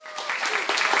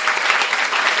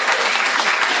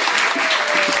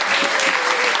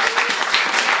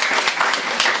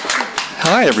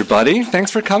Hi, everybody. Thanks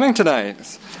for coming tonight,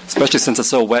 especially since it's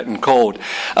so wet and cold.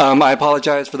 I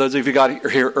apologize for those of you who got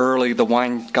here early. The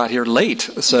wine got here late,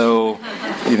 so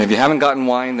if you haven't gotten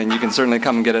wine, then you can certainly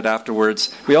come and get it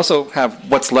afterwards. We also have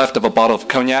what's left of a bottle of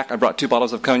cognac. I brought 2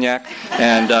 bottles of cognac,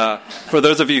 and for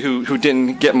those of you who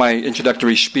didn't get my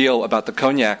introductory spiel about the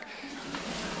cognac,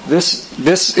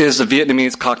 this is a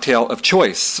Vietnamese cocktail of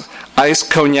choice: ice,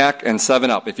 cognac, and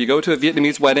 7-Up. If you go to a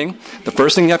Vietnamese wedding, the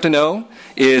first thing you have to know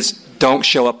is don't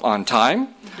show up on time.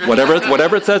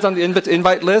 Whatever it says on the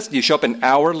invite list, you show up an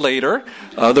hour later.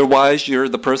 Otherwise, you're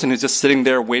the person who's just sitting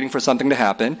there waiting for something to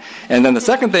happen. And then the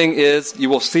second thing is you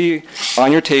will see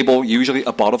on your table usually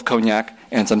a bottle of cognac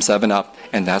and some 7-Up,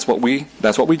 and that's what we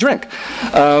drink.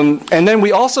 And then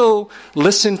we also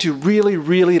listen to really,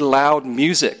 really loud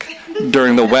music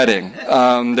during the wedding.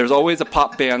 There's always a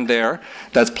pop band there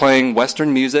that's playing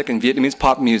Western music and Vietnamese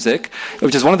pop music,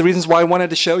 which is one of the reasons why I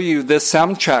wanted to show you this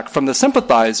soundtrack from the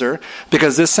Sympathizer,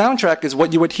 because this soundtrack is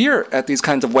what you would hear at these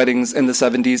kinds of weddings in the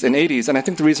 70s and 80s. And I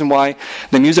think the reason why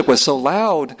the music was so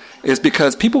loud is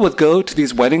because people would go to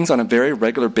these weddings on a very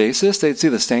regular basis. They'd see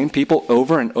the same people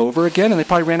over and over again, and they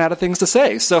probably ran out of things to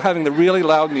say. So having the really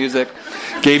loud music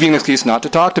gave you an excuse not to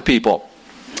talk to people.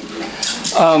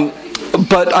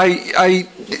 But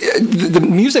the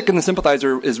music in the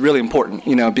Sympathizer is really important,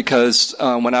 because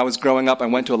when I was growing up, I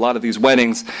went to a lot of these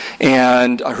weddings,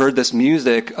 and I heard this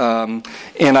music, and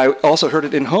I also heard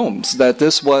it in homes, that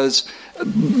this was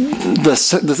the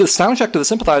soundtrack to the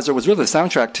Sympathizer was really the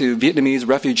soundtrack to Vietnamese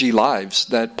refugee lives,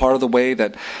 that part of the way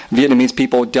that Vietnamese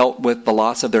people dealt with the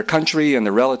loss of their country and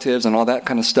their relatives and all that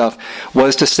kind of stuff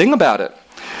was to sing about it.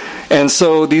 And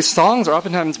so these songs are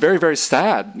oftentimes very, very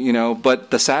sad, but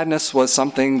the sadness was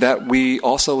something that we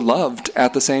also loved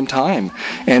at the same time.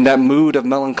 And that mood of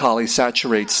melancholy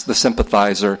saturates the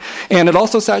Sympathizer. And it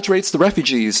also saturates the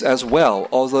refugees as well,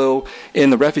 although in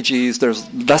the refugees there's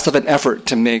less of an effort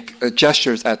to make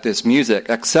gestures at this music,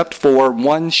 except for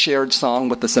one shared song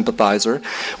with the Sympathizer,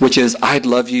 which is I'd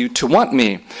Love You to Want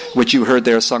Me, which you heard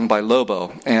there sung by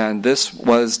Lobo. And this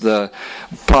was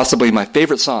possibly my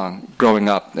favorite song growing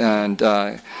up. And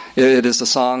it is the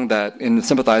song that in the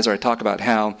Sympathizer I talk about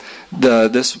how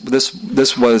this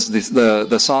was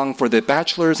the song for the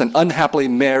bachelors and unhappily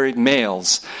married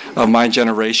males of my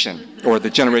generation, or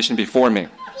the generation before me.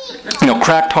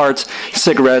 Cracked hearts,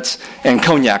 cigarettes, and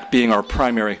cognac being our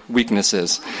primary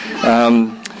weaknesses.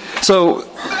 So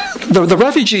the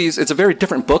Refugees, it's a very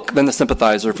different book than the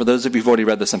Sympathizer, for those of you who've already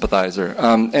read the Sympathizer.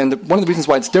 And one of the reasons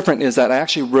why it's different is that I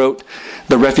actually wrote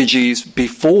the Refugees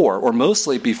before, or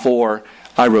mostly before,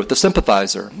 I wrote the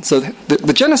Sympathizer. So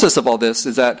the genesis of all this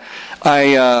is that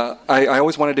I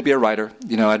always wanted to be a writer.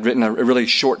 I'd written a really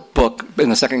short book in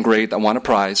the 2nd grade that won a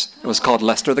prize. It was called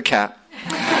Lester the Cat.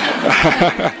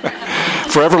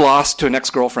 Forever lost to an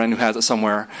ex-girlfriend who has it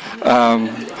somewhere.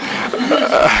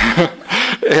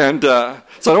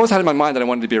 So I always had in my mind that I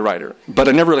wanted to be a writer, but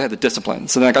I never really had the discipline.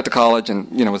 So then I got to college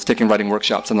and was taking writing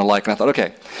workshops and the like, and I thought,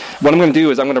 okay, what I'm going to do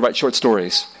is I'm going to write short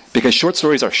stories, because short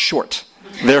stories are short.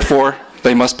 Therefore,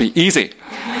 they must be easy.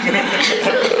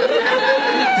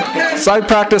 So I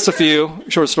practiced a few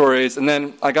short stories, and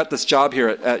then I got this job here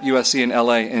at USC in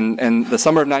LA. In the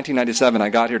summer of 1997, I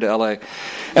got here to LA,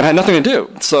 and I had nothing to do.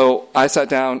 So I sat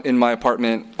down in my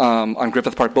apartment on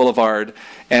Griffith Park Boulevard,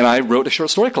 and I wrote a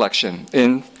short story collection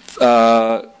in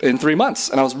 3 months,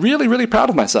 and I was really, really proud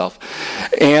of myself.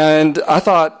 And I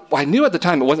thought, I knew at the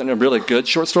time it wasn't a really good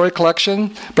short story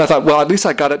collection, but I thought, well, at least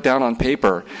I got it down on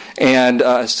paper. And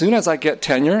as soon as I get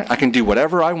tenure, I can do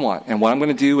whatever I want. And what I'm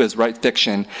going to do is write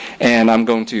fiction, and I'm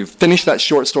going to finish that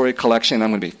short story collection.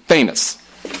 I'm going to be famous.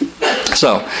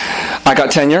 So I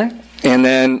got tenure, and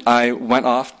then I went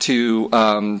off to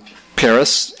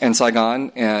Paris and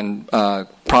Saigon and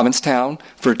Provincetown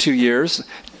for 2 years.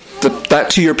 That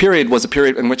 2-year period was a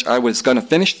period in which I was going to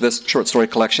finish this short story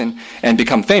collection and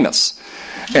become famous.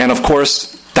 And of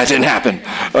course, that didn't happen.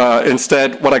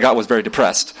 Instead, what I got was very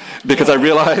depressed, because I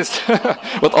realized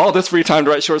with all this free time to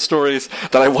write short stories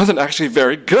that I wasn't actually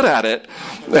very good at it,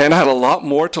 and I had a lot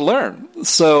more to learn.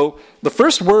 So the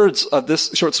first words of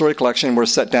this short story collection were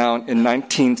set down in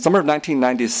summer of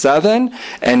 1997,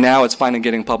 and now it's finally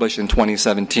getting published in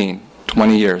 2017,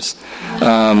 20 years.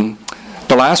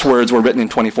 The last words were written in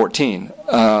 2014,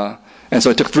 and so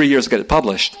it took 3 years to get it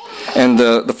published. And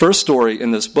the first story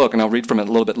in this book, and I'll read from it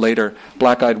a little bit later,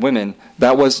 Black-Eyed Women,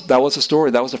 that was a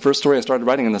story. That was the first story I started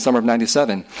writing in the summer of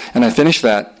 97, and I finished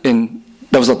that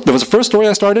there was the first story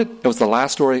I started. It was the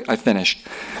last story I finished.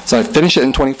 So I finished it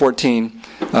in 2014,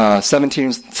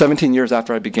 17 years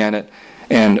after I began it,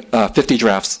 and 50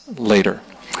 drafts later.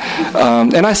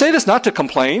 And I say this not to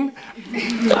complain.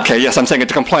 Okay, yes, I'm saying it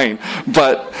to complain.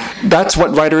 But that's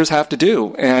what writers have to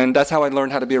do. And that's how I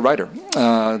learned how to be a writer.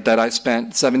 That I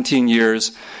spent 17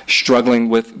 years struggling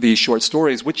with these short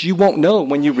stories, which you won't know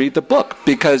when you read the book,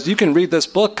 because you can read this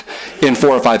book in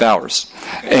 4 or 5 hours.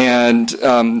 And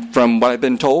from what I've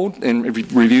been told in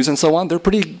reviews and so on, they're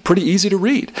pretty easy to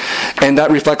read. And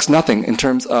that reflects nothing in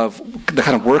terms of the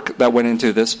kind of work that went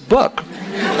into this book.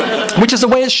 Which is the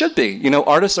way it should be. You know,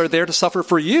 artists are there to suffer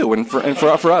for you and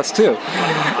for us too.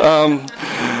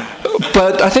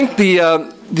 But I think the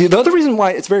other reason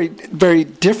why it's very, very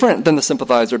different than The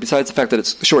Sympathizer, besides the fact that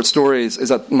it's short stories, is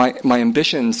that my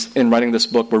ambitions in writing this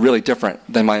book were really different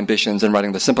than my ambitions in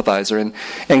writing The Sympathizer. And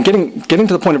getting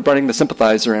to the point of writing The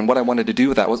Sympathizer and what I wanted to do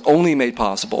with that was only made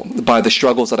possible by the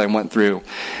struggles that I went through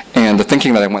and the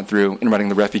thinking that I went through in writing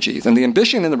The Refugees. And the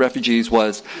ambition in The Refugees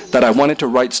was that I wanted to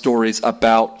write stories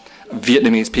about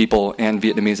Vietnamese people and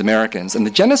Vietnamese Americans. And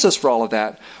the genesis for all of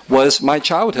that was my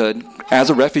childhood as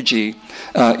a refugee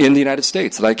in the United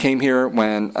States. That I came here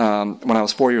when I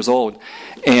was 4 years old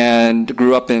and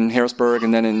grew up in Harrisburg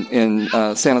and then in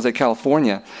San Jose,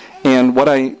 California. And what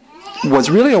I was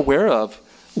really aware of,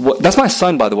 that's my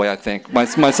son, by the way, I think. My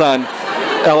son,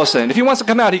 Ellison. If he wants to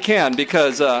come out, he can,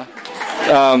 because, yeah?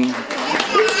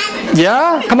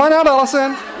 Come on out,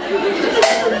 Ellison.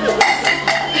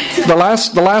 The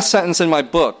last sentence in my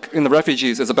book, in The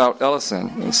Refugees, is about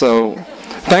Ellison. So,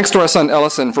 thanks to our son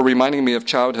Ellison for reminding me of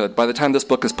childhood. By the time this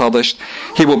book is published,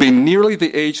 he will be nearly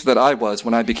the age that I was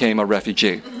when I became a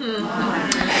refugee.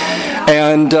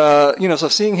 And, so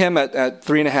seeing him at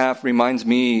 3.5 reminds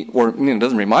me, or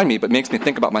doesn't remind me, but makes me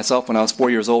think about myself when I was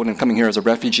 4 years old and coming here as a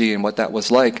refugee and what that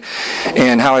was like,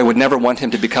 and how I would never want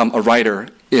him to become a writer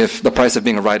if the price of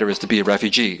being a writer is to be a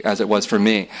refugee, as it was for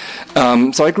me.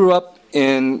 So I grew up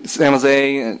in San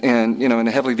Jose and in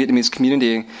a heavily Vietnamese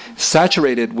community,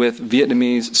 saturated with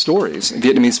Vietnamese stories,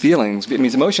 Vietnamese feelings,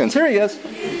 Vietnamese emotions. Here he is.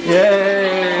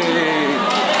 Yay!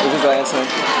 This is Ellison.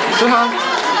 Say hi.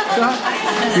 Say hi.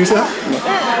 You say hi? No.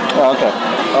 Oh, okay.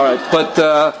 All right. But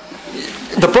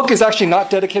the book is actually not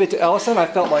dedicated to Ellison. I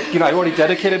felt like, I already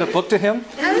dedicated a book to him.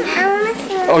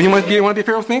 Oh, you want to be up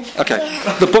here with me? Okay.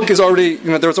 The book is already,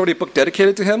 there was already a book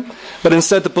dedicated to him, but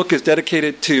instead the book is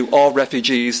dedicated to all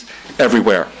refugees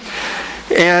everywhere.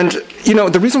 And,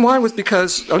 the reason why was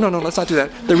because, no, let's not do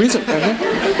that. The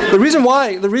reason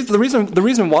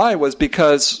why was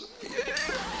because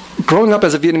growing up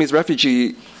as a Vietnamese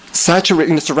refugee,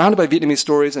 surrounded by Vietnamese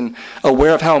stories and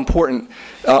aware of how important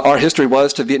our history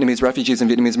was to Vietnamese refugees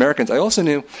and Vietnamese Americans, I also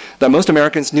knew that most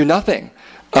Americans knew nothing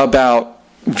about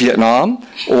Vietnam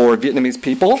or Vietnamese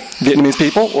people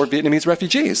or Vietnamese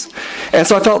refugees. And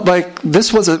so I felt like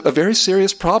this was a very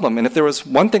serious problem. And if there was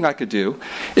one thing I could do,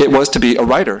 it was to be a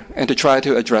writer and to try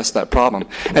to address that problem.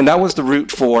 And that was the root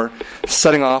for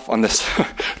setting off on this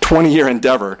 20-year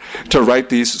endeavor to write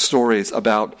these stories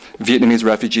about Vietnamese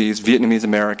refugees, Vietnamese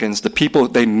Americans, the people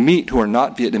they meet who are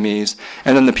not Vietnamese,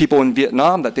 and then the people in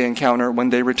Vietnam that they encounter when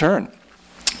they return.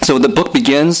 So the book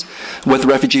begins with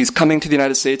refugees coming to the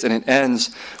United States, and it ends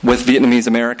with Vietnamese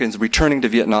Americans returning to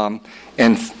Vietnam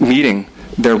and meeting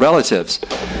their relatives.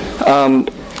 And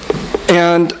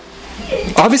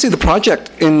obviously the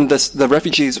project in the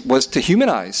refugees was to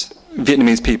humanize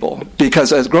Vietnamese people,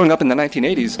 because as growing up in the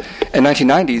 1980s and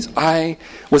 1990s, I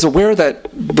was aware that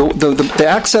the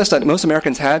access that most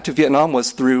Americans had to Vietnam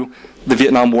was through the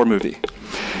Vietnam War movie.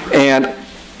 And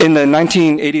in the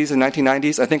 1980s and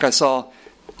 1990s, I think I saw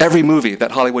every movie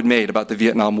that Hollywood made about the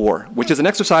Vietnam War, which is an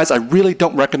exercise I really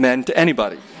don't recommend to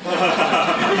anybody.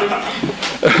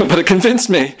 But it convinced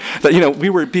me that,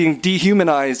 we were being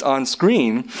dehumanized on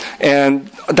screen, and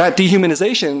that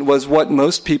dehumanization was what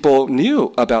most people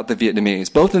knew about the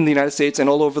Vietnamese, both in the United States and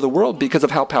all over the world, because of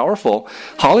how powerful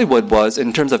Hollywood was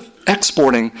in terms of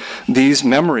exporting these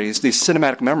memories, these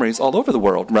cinematic memories, all over the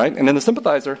world, right? And in The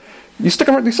Sympathizer, you still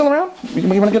around? You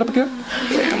want to get up again?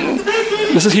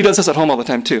 He does this at home all the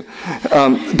time too.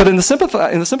 But in the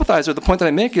Sympathizer, the point that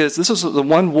I make is this is the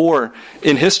one war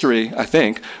in history, I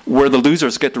think, where the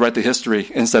losers get to write the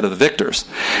history instead of the victors.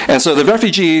 And so the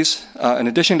Refugees, in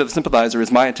addition to the Sympathizer,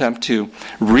 is my attempt to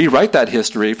rewrite that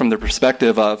history from the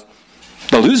perspective of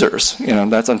the losers.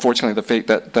 That's unfortunately the fate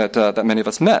that many of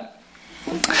us met.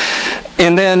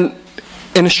 And then,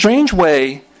 in a strange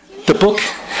way, the book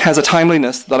has a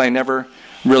timeliness that I never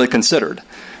really considered.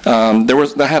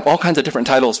 I had all kinds of different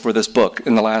titles for this book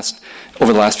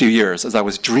over the last few years, as I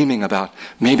was dreaming about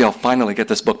maybe I'll finally get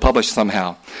this book published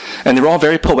somehow. And they were all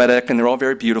very poetic and they're all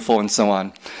very beautiful and so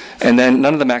on. And then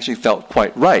none of them actually felt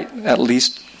quite right, at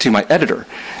least to my editor.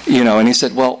 And he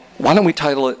said, well, why don't we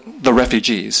title it The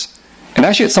Refugees? And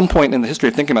actually, at some point in the history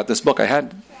of thinking about this book, I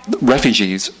had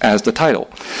refugees as the title.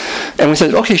 And we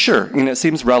said, okay, sure, it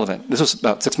seems relevant. This was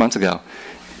about 6 months ago.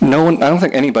 No one, I don't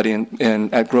think anybody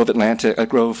at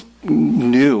Grove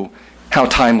knew how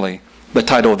timely the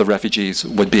title of the refugees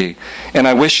would be. And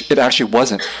I wish it actually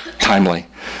wasn't timely.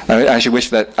 I actually wish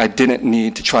that I didn't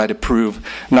need to try to prove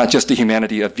not just the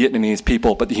humanity of Vietnamese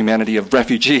people, but the humanity of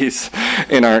refugees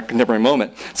in our contemporary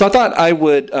moment. So I thought I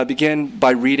would begin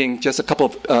by reading just a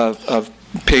couple of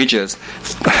pages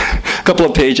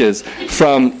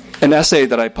from an essay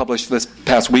that I published this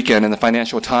past weekend in the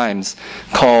Financial Times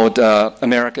called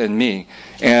America and Me.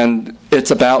 And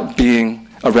it's about being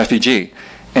a refugee.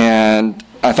 And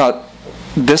I thought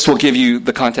this will give you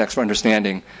the context for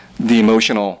understanding the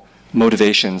emotional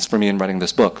motivations for me in writing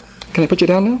this book. Can I put you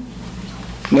down now?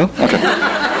 No? Okay.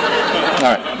 All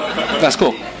right. That's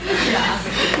cool.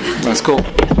 That's cool.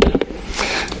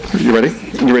 You ready?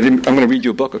 You ready? I'm going to read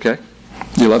you a book, okay?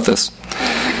 You love this.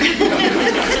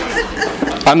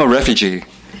 I'm a refugee,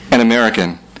 an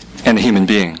American, and a human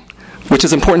being, which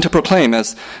is important to proclaim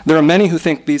as there are many who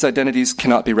think these identities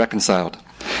cannot be reconciled.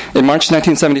 In March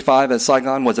 1975, as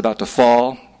Saigon was about to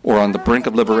fall or on the brink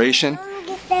of liberation,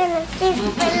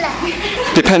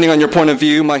 depending on your point of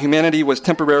view, my humanity was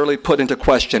temporarily put into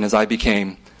question as I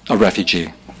became a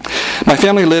refugee. My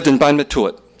family lived in Ban Ma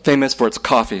Thuot, famous for its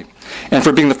coffee, and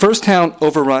for being the first town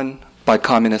overrun by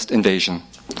communist invasion.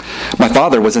 My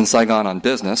father was in Saigon on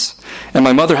business, and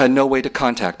my mother had no way to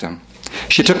contact him.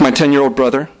 She took my 10-year-old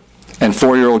brother and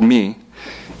 4-year-old me,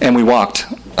 and we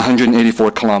walked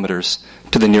 184 kilometers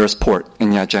to the nearest port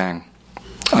in Nha Trang.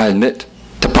 I admit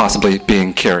to possibly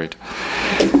being carried.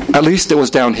 At least it was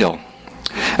downhill.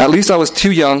 At least I was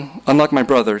too young, unlike my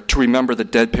brother, to remember the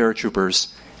dead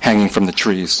paratroopers hanging from the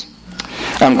trees.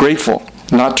 I'm grateful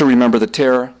not to remember the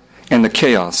terror and the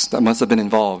chaos that must have been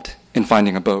involved in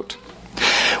finding a boat.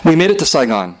 We made it to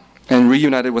Saigon and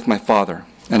reunited with my father,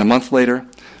 and a month later,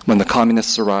 when the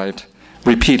communists arrived,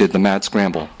 repeated the mad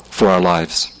scramble for our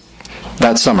lives.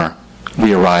 That summer,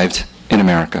 we arrived in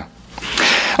America.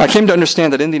 I came to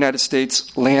understand that in the United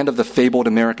States, land of the fabled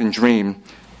American dream,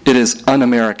 it is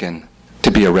un-American to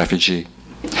be a refugee.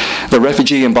 The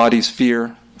refugee embodies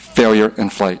fear, failure,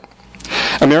 and flight.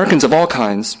 Americans of all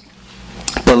kinds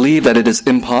believe that it is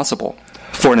impossible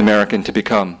for an American to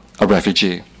become a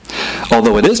refugee,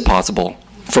 although it is possible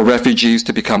for refugees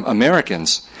to become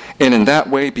Americans and in that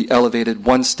way be elevated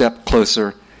one step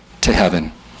closer to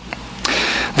heaven.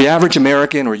 The average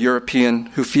American or European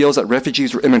who feels that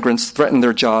refugees or immigrants threaten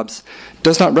their jobs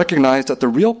does not recognize that the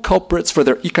real culprits for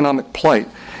their economic plight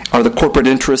are the corporate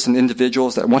interests and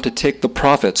individuals that want to take the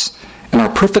profits and are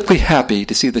perfectly happy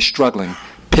to see the struggling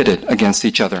pitted against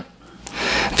each other.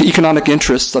 The economic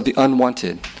interests of the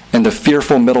unwanted and the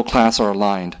fearful middle class are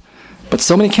aligned, but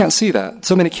so many can't see that.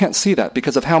 So many can't see that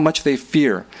because of how much they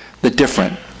fear the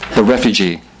different, the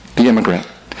refugee, the immigrant.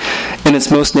 In its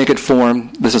most naked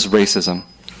form, this is racism.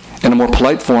 In a more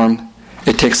polite form,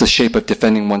 it takes the shape of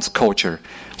defending one's culture,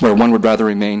 where one would rather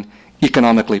remain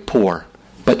economically poor,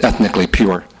 but ethnically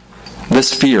pure.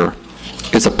 This fear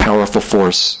is a powerful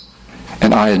force,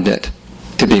 and I admit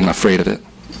to being afraid of it.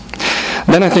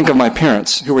 Then I think of my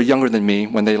parents, who were younger than me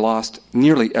when they lost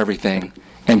nearly everything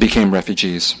and became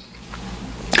refugees.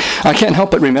 I can't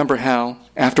help but remember how,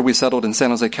 after we settled in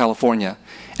San Jose, California,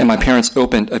 and my parents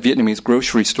opened a Vietnamese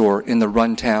grocery store in the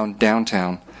runtown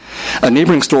downtown, a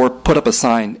neighboring store put up a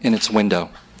sign in its window,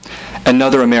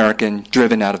 "Another American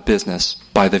driven out of business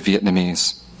by the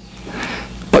Vietnamese."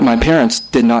 But my parents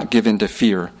did not give in to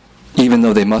fear, even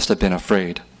though they must have been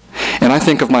afraid. And I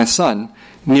think of my son,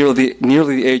 nearly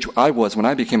the age I was when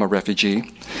I became a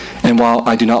refugee, and while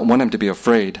I do not want him to be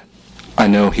afraid, I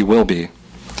know he will be.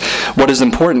 What is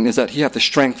important is that he have the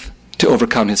strength to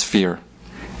overcome his fear.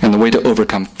 And the way to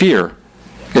overcome fear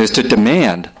is to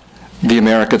demand the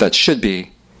America that should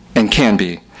be and can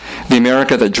be, the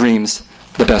America that dreams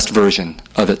the best version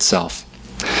of itself.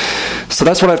 So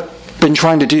that's what I've been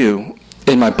trying to do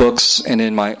in my books and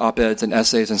in my op-eds and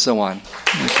essays and so on.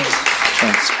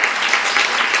 Thanks.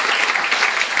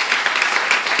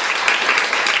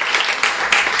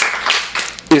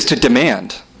 Is to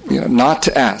demand, not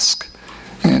to ask.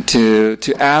 And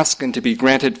to ask and to be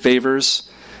granted favors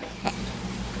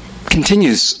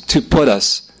continues to put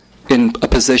us in a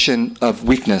position of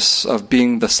weakness, of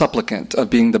being the supplicant, of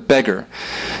being the beggar.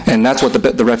 And that's what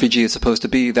the refugee is supposed to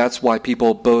be. That's why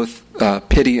people both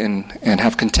pity and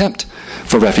have contempt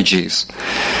for refugees.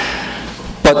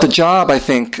 But the job, I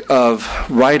think, of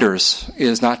writers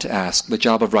is not to ask. The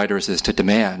job of writers is to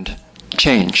demand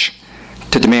change,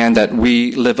 to demand that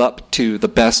we live up to the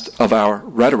best of our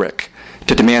rhetoric,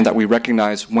 to demand that we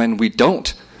recognize when we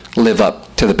don't live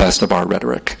up to the best of our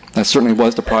rhetoric. That certainly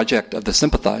was the project of the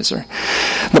Sympathizer.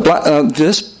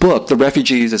 This book, The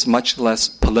Refugees, is much less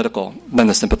political than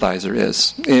the Sympathizer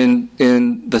is. In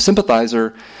the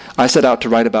Sympathizer, I set out to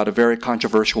write about a very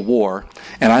controversial war,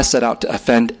 and I set out to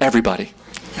offend everybody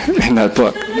in that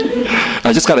book.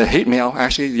 I just got a hate mail,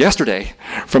 actually, yesterday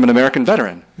from an American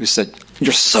veteran who said,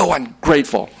 "You're so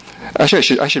ungrateful."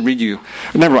 Actually, I should read you.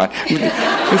 Never mind. He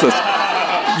says,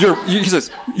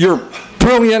 "You're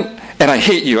brilliant, and I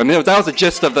hate you." I mean, that was the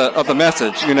gist of the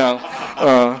message, you know.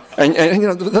 And you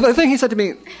know, the thing he said to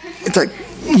me, it's like,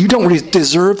 "You don't really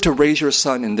deserve to raise your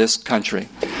son in this country."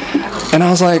 And I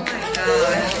was like,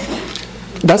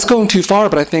 that's going too far,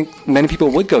 but I think many people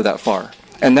would go that far.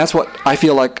 And that's what I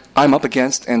feel like I'm up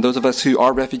against, and those of us who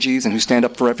are refugees and who stand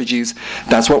up for refugees,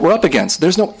 that's what we're up against.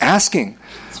 There's no asking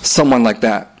someone like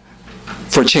that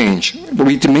for change.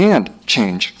 We demand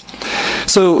change.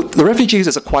 So The Refugees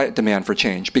is a quiet demand for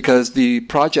change, because the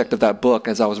project of that book,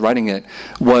 as I was writing it,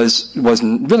 was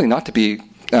really not to be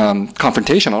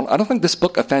confrontational. I don't think this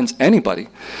book offends anybody,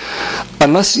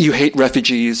 unless you hate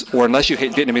refugees or unless you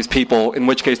hate Vietnamese people, in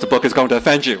which case the book is going to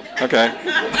offend you. Okay.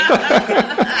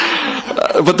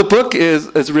 But the book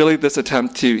is really this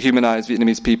attempt to humanize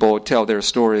Vietnamese people, tell their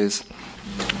stories,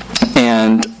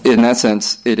 and in that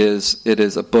sense, it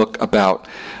is a book about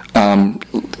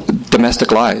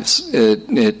domestic lives. It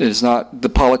is not, the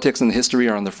politics and the history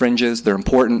are on the fringes, they're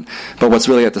important, but what's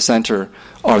really at the center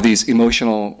are these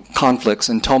emotional conflicts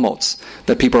and tumults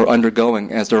that people are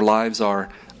undergoing as their lives are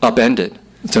upended.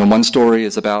 So one story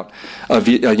is about a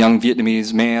young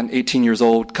Vietnamese man, 18 years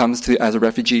old, comes as a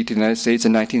refugee to the United States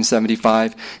in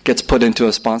 1975, gets put into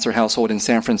a sponsor household in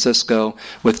San Francisco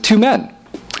with two men,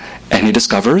 and he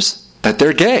discovers that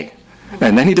they're gay.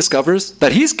 And then he discovers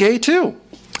that he's gay too.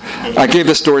 I gave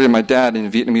this story to my dad in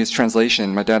Vietnamese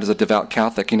translation. My dad is a devout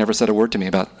Catholic. He never said a word to me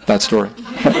about that story.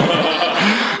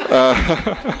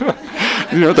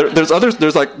 You know, there's others.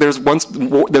 There's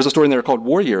a story in there called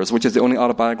War Years, which is the only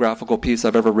autobiographical piece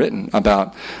I've ever written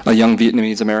about a young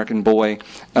Vietnamese American boy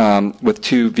with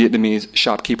two Vietnamese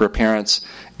shopkeeper parents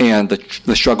and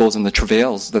the struggles and the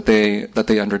travails that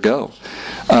they undergo.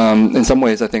 In some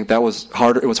ways, I think that was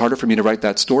harder. It was harder for me to write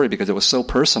that story because it was so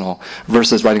personal,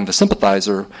 versus writing The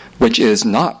Sympathizer, which is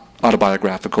not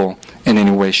autobiographical in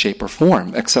any way, shape, or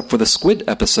form, except for the squid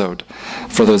episode,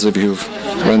 for those of you who've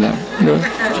read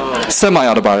that.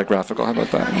 Semi-autobiographical, how about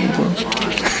that?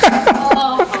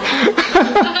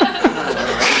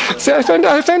 See,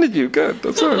 I offended you. Good,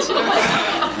 that's nice.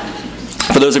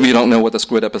 For those of you who don't know what the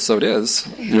squid episode is,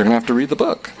 you're going to have to read the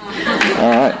book. All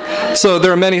right. So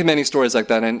there are many, many stories like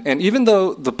that, and even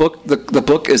though the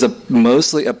book is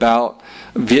mostly about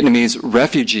Vietnamese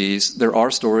refugees, there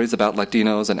are stories about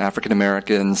Latinos and African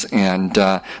Americans and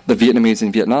the Vietnamese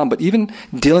in Vietnam. But even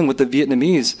dealing with the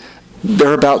Vietnamese,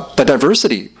 they're about the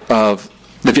diversity of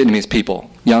the Vietnamese people,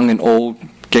 young and old,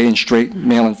 gay and straight,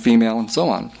 male and female, and so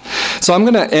on. So I'm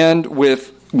going to end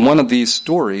with one of these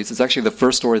stories. It's actually the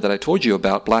first story that I told you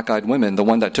about, Black-Eyed Women, the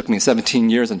one that took me 17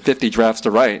 years and 50 drafts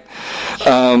to write.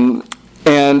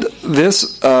 And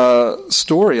this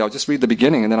story, I'll just read the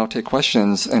beginning and then I'll take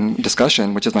questions and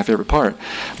discussion, which is my favorite part.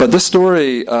 But this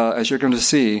story, as you're going to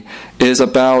see, is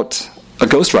about a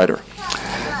ghostwriter.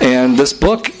 And this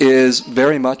book is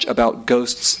very much about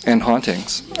ghosts and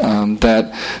hauntings.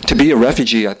 That to be a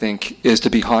refugee, I think, is to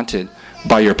be haunted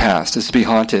by your past, is to be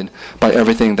haunted by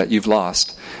everything that you've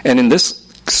lost. And in this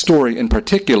story in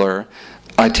particular,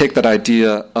 I take that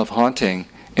idea of haunting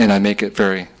and I make it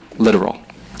very literal.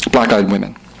 Black-Eyed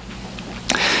Women.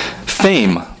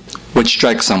 Fame would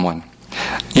strike someone,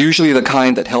 usually the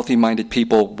kind that healthy-minded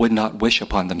people would not wish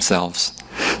upon themselves,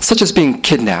 such as being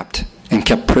kidnapped and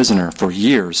kept prisoner for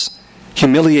years,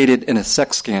 humiliated in a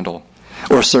sex scandal,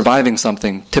 or surviving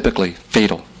something typically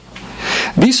fatal.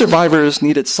 These survivors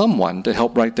needed someone to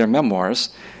help write their memoirs,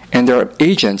 and their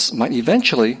agents might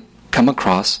eventually come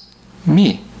across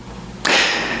me.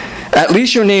 At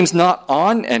least your name's not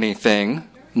on anything,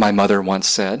 my mother once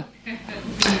said.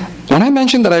 When I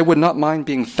mentioned that I would not mind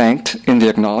being thanked in the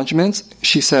acknowledgments,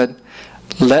 she said,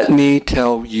 "Let me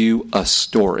tell you a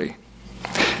story."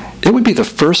 It would be the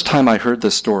first time I heard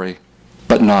this story,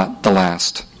 but not the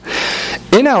last.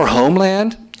 In our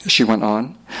homeland, she went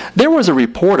on, there was a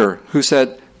reporter who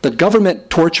said the government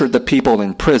tortured the people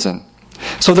in prison.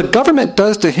 So the government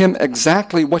does to him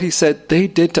exactly what he said they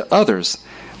did to others.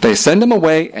 They send him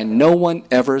away and no one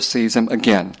ever sees him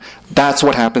again. That's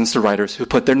what happens to writers who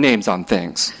put their names on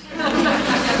things.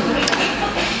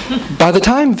 By the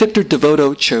time Victor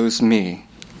Devoto chose me,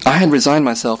 I had resigned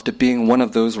myself to being one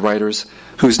of those writers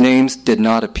whose names did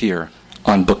not appear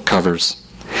on book covers.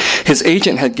 His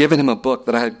agent had given him a book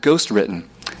that I had ghostwritten.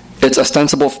 Its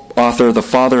ostensible author, the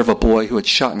father of a boy who had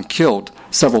shot and killed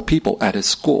several people at his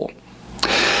school.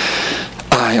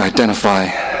 I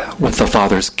identify with the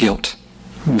father's guilt,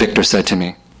 Victor said to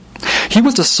me. He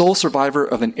was the sole survivor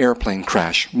of an airplane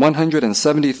crash,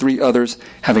 173 others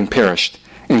having perished,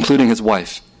 including his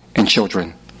wife and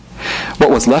children. What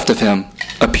was left of him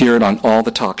appeared on all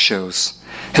the talk shows.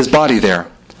 His body there,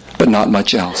 but not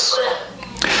much else.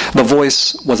 The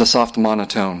voice was a soft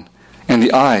monotone, and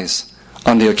the eyes,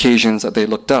 on the occasions that they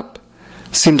looked up,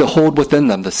 seemed to hold within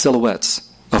them the silhouettes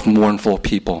of mournful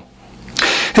people.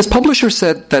 His publisher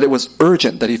said that it was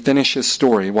urgent that he finish his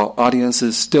story while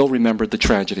audiences still remembered the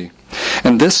tragedy.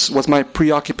 And this was my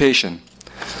preoccupation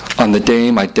on the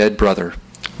day my dead brother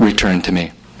returned to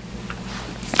me.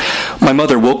 My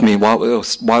mother woke me while it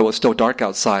was still dark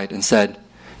outside and said,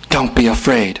 "Don't be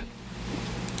afraid."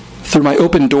 Through my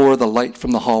open door, the light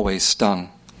from the hallway stung.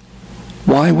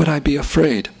 Why would I be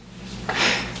afraid?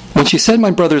 When she said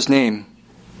my brother's name,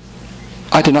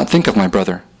 I did not think of my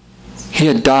brother. He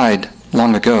had died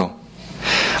long ago.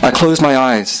 I closed my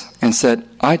eyes and said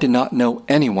I did not know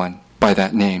anyone by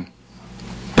that name.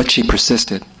 But she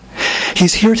persisted.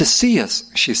 "He's here to see us,"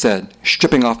 she said,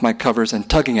 stripping off my covers and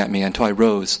tugging at me until I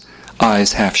rose,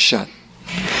 eyes half shut.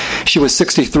 She was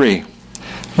 63,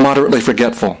 moderately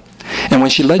forgetful, and when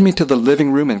she led me to the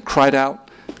living room and cried out,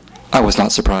 I was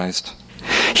not surprised.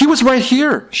 "He was right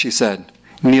here," she said,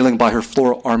 kneeling by her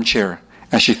floral armchair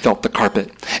as she felt the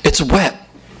carpet. "It's wet."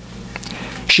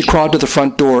 She crawled to the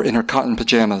front door in her cotton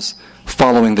pajamas,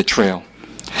 following the trail.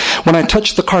 When I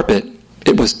touched the carpet,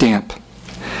 it was damp.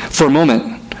 For a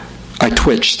moment, I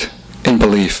twitched in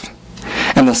belief,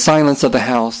 and the silence of the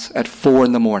house at 4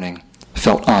 a.m.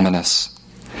 felt ominous.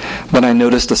 Then I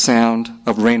noticed the sound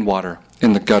of rainwater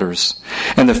in the gutters,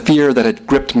 and the fear that had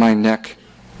gripped my neck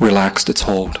relaxed its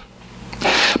hold.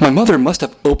 My mother must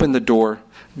have opened the door,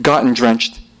 gotten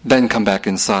drenched, then come back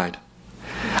inside.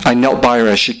 I knelt by her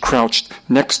as she crouched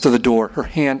next to the door, her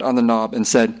hand on the knob, and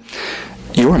said,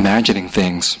 "You're imagining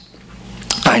things."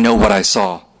 "I know what I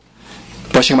saw."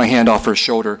 Brushing my hand off her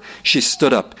shoulder, she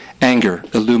stood up, anger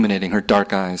illuminating her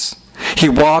dark eyes. "He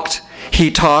walked,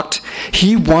 he talked,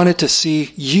 he wanted to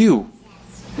see you."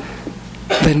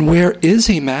 "Then where is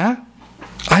he, Ma?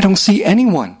 I don't see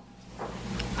anyone."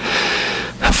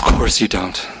 "Of course you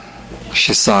don't,"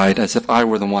 she sighed as if I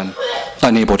were the one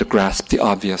unable to grasp the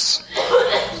obvious.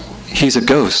 "He's a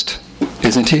ghost,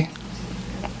 isn't he?"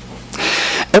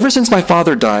 Ever since my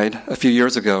father died a few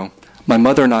years ago, my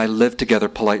mother and I lived together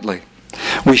politely.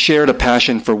 We shared a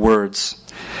passion for words,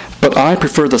 but I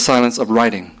preferred the silence of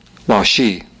writing, while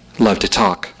she loved to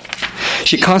talk.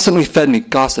 She constantly fed me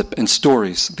gossip and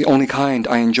stories, the only kind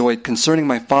I enjoyed concerning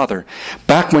my father,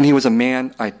 back when he was a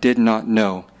man I did not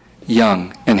know,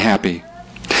 young and happy.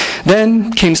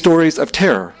 Then came stories of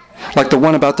terror, like the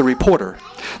one about the reporter,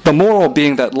 the moral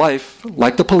being that life,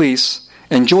 like the police,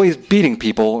 enjoys beating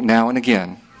people now and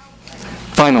again.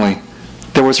 Finally,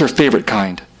 there was her favorite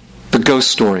kind, the ghost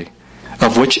story,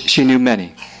 of which she knew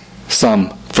many,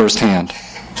 some firsthand.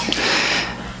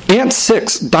 Aunt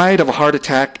Six died of a heart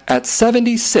attack at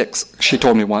 76, she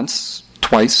told me once,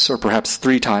 twice, or perhaps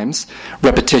 3 times,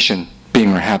 repetition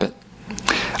being her habit.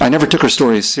 I never took her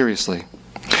stories seriously.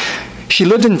 She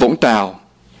lived in Vũng Tàu,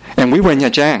 and we were in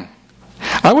Nha Trang.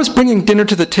 I was bringing dinner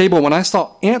to the table when I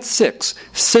saw Aunt Six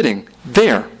sitting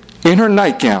there in her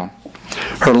nightgown.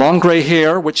 Her long gray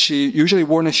hair, which she usually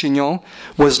wore in a chignon,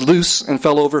 was loose and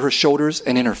fell over her shoulders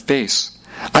and in her face.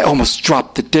 I almost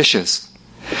dropped the dishes.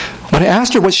 When I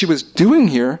asked her what she was doing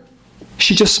here,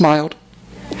 she just smiled.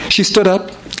 She stood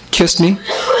up, kissed me,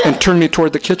 and turned me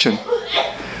toward the kitchen.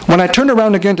 When I turned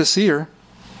around again to see her,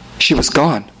 she was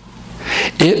gone.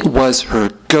 It was her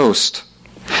ghost.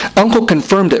 Uncle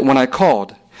confirmed it when I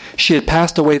called. She had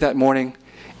passed away that morning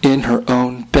in her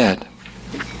own bed.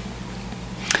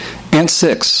 Aunt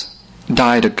Six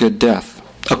died a good death,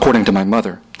 according to my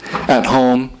mother, at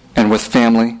home and with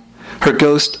family, her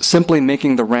ghost simply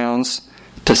making the rounds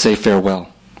to say farewell.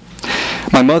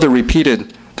 My mother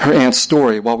repeated her aunt's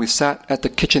story while we sat at the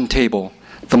kitchen table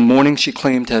the morning she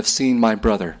claimed to have seen my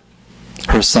brother,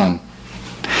 her son.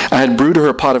 I had brewed her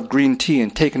a pot of green tea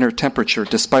and taken her temperature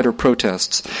despite her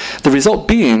protests, the result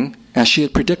being, as she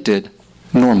had predicted,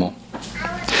 normal.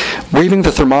 Waving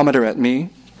the thermometer at me,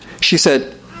 she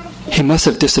said, "He must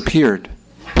have disappeared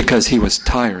because he was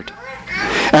tired."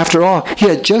 After all, he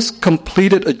had just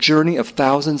completed a journey of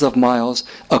thousands of miles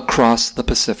across the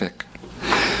Pacific.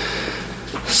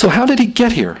 "So how did he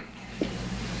get here?"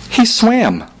 "He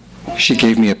swam." She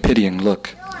gave me a pitying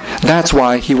look. "That's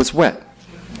why he was wet."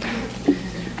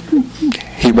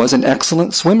 He was an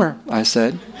excellent swimmer, I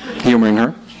said, humoring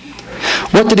her.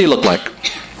 What did he look like?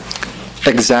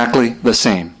 Exactly the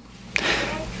same.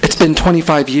 It's been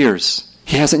 25 years.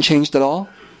 He hasn't changed at all?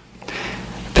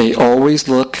 They always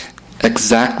look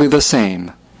exactly the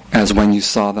same as when you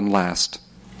saw them last.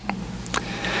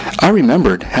 I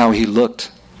remembered how he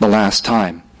looked the last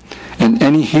time, and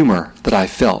any humor that I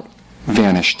felt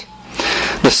vanished.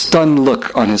 The stunned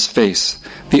look on his face,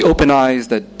 the open eyes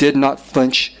that did not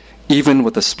flinch even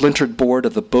with the splintered board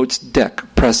of the boat's deck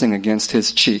pressing against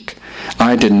his cheek.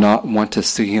 I did not want to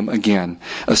see him again,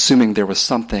 assuming there was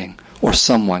something or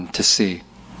someone to see.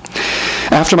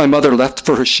 After my mother left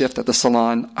for her shift at the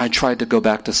salon, I tried to go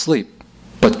back to sleep,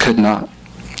 but could not.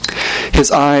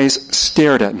 His eyes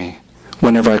stared at me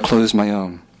whenever I closed my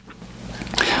own.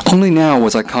 Only now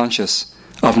was I conscious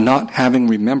of not having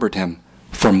remembered him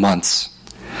for months.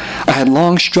 I had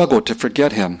long struggled to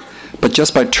forget him, but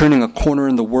just by turning a corner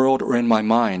in the world or in my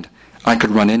mind, I could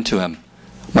run into him,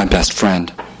 my best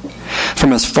friend.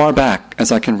 From as far back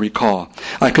as I can recall,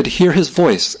 I could hear his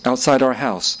voice outside our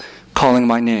house, calling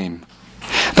my name.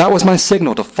 That was my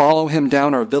signal to follow him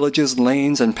down our village's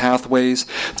lanes and pathways,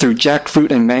 through jackfruit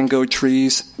and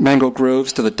mango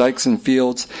groves to the dikes and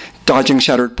fields, dodging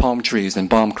shattered palm trees and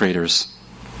bomb craters.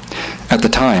 At the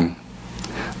time,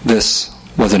 this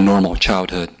was a normal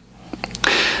childhood.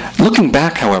 Looking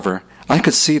back, however, I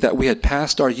could see that we had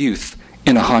passed our youth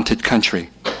in a haunted country.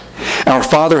 Our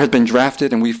father had been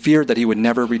drafted, and we feared that he would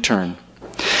never return.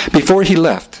 Before he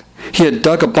left, he had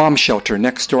dug a bomb shelter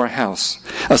next to our house,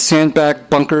 a sandbag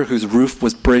bunker whose roof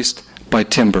was braced by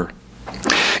timber.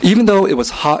 Even though it was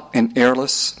hot and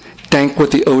airless, dank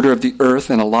with the odor of the earth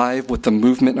and alive with the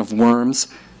movement of worms,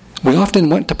 we often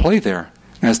went to play there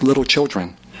as little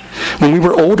children. When we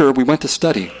were older, we went to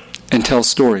study and tell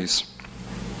stories.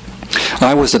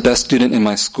 I was the best student in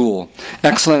my school,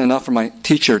 excellent enough for my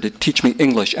teacher to teach me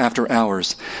English after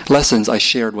hours, lessons I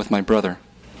shared with my brother.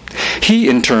 He,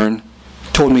 in turn,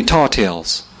 told me tall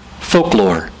tales,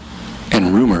 folklore,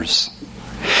 and rumors.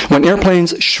 When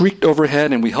airplanes shrieked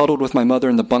overhead and we huddled with my mother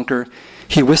in the bunker,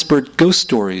 he whispered ghost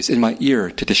stories in my ear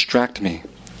to distract me.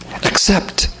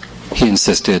 Except, he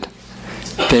insisted,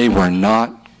 they were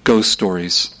not ghost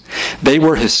stories. They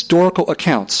were historical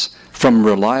accounts from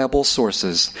reliable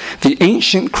sources, the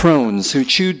ancient crones who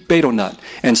chewed betel nut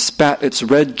and spat its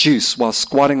red juice while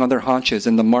squatting on their haunches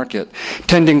in the market,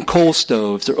 tending coal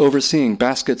stoves or overseeing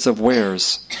baskets of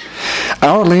wares.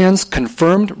 Our land's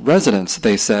confirmed residents,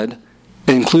 they said,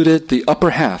 included the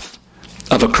upper half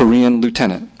of a Korean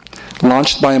lieutenant,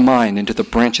 launched by a mine into the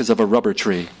branches of a rubber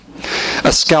tree,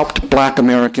 a scalped black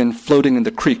American floating in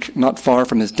the creek not far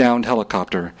from his downed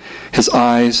helicopter, his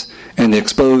eyes and the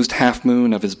exposed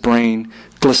half-moon of his brain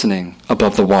glistening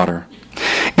above the water,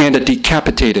 and a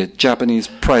decapitated Japanese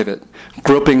private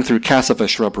groping through cassava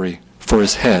shrubbery for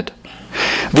his head.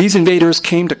 These invaders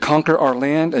came to conquer our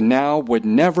land and now would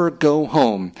never go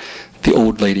home, the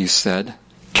old ladies said,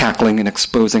 cackling and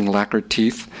exposing lacquered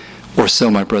teeth, or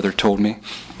so my brother told me.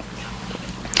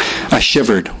 I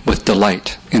shivered with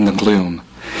delight in the gloom,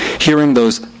 hearing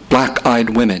those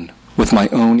black-eyed women with my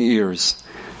own ears,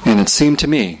 and it seemed to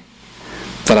me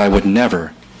that I would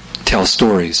never tell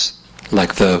stories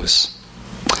like those.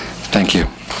 Thank you.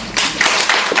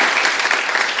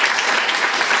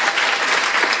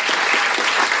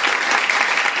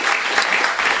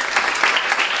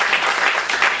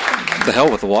 The hell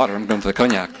with the water. I'm going for the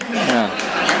cognac.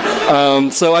 Yeah.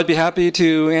 So I'd be happy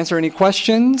to answer any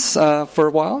questions for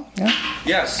a while.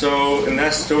 Yeah, so in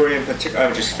that story in particular,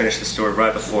 I just finished the story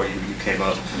right before you came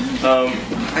up.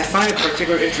 I find it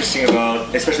particularly interesting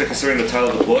about, especially considering the title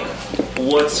of the book,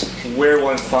 where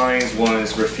one finds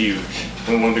one's refuge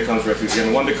when one becomes refugee.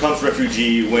 And one becomes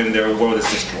refugee when their world is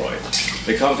destroyed.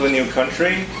 They come to a new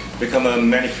country, become a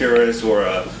manicurist or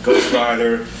a ghost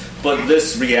rider, but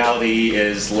this reality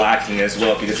is lacking as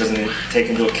well because it doesn't take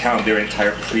into account their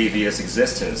entire previous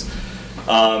existence.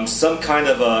 Some kind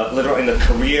of literally in the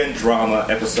Korean drama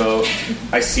episode,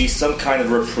 I see some kind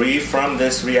of reprieve from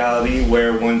this reality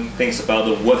where one thinks about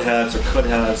the would-haves or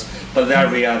could-haves, but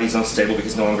that reality is unstable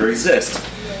because it no longer exists.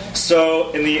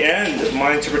 So in the end,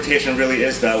 my interpretation really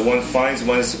is that one finds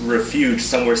one's refuge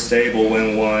somewhere stable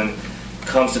when one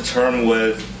comes to terms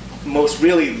with most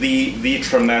really the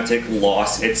traumatic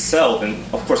loss itself, and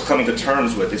of course coming to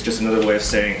terms with is just another way of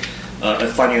saying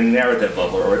finding a narrative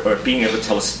of or being able to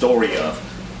tell a story of,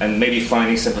 and maybe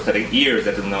finding sympathetic ears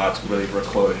that do not really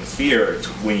recoil in fear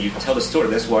when you tell the story.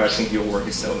 That's why I think your work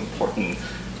is so important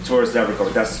towards that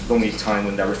regard. That's the only time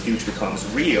when that refuge becomes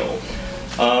real.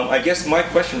 I guess my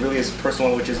question really is a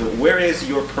personal one, which is where is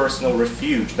your personal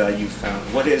refuge that you found?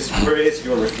 Where is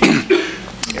your refuge?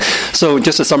 So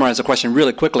just to summarize the question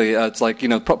really quickly, it's like,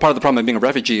 part of the problem of being a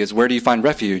refugee is where do you find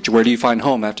refuge? Where do you find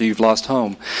home after you've lost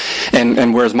home?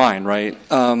 And where's mine, right?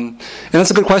 And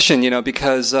that's a good question,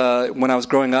 because when I was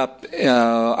growing up,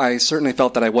 I certainly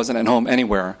felt that I wasn't at home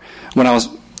anywhere. When I was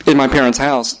in my parents'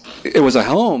 house, it was a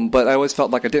home, but I always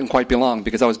felt like I didn't quite belong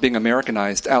because I was being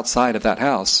Americanized outside of that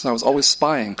house. I was always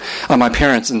spying on my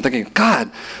parents and thinking,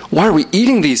 God, why are we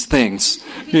eating these things?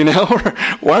 Or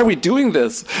why are we doing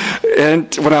this?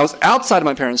 And when I was outside of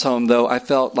my parents' home, though, I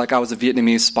felt like I was a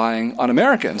Vietnamese spying on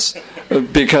Americans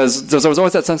because there was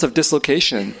always that sense of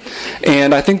dislocation.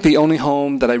 And I think the only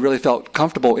home that I really felt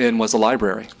comfortable in was a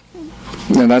library.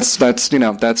 And that's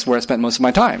where I spent most of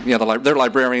my time. There are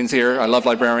librarians here. I love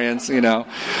librarians. And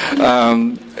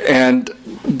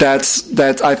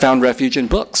that's I found refuge in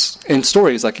books, in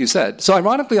stories, like you said. So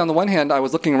ironically, on the one hand, I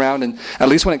was looking around, and at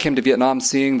least when it came to Vietnam,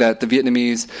 seeing that the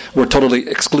Vietnamese were totally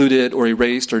excluded or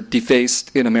erased or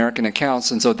defaced in American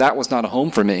accounts, and so that was not a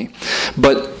home for me.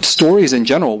 But stories in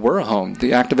general were a home.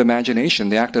 The act of imagination,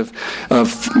 the act of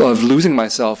losing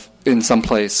myself in some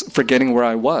place, forgetting where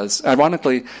I was.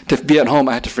 Ironically, to be at home,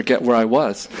 I had to forget where I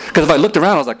was. Because if I looked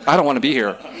around, I was like, I don't want to be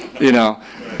here,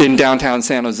 in downtown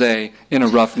San Jose, in a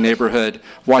rough neighborhood,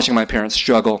 watching my parents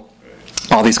struggle,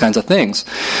 all these kinds of things.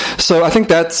 So I think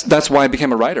that's why I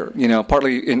became a writer,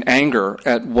 partly in anger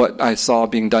at what I saw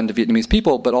being done to Vietnamese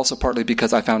people, but also partly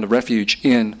because I found a refuge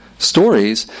in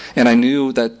stories, and I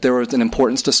knew that there was an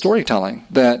importance to storytelling,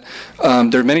 that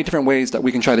there are many different ways that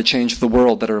we can try to change the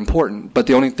world that are important, but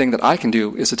the only thing that I can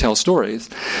do is to tell stories.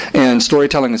 And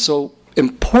storytelling is so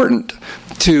important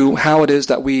to how it is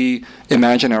that we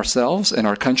imagine ourselves and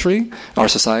our country, our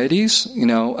societies.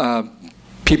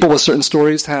 People with certain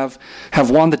stories have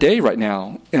won the day right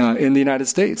now in the United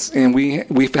States, and we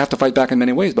have to fight back in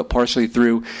many ways, but partially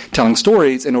through telling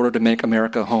stories in order to make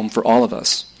America home for all of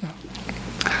us.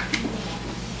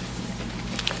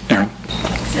 Aaron.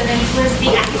 So then was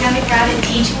the academic route a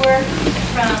detour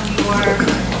from your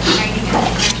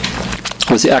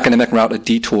Was the academic route a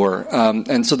detour?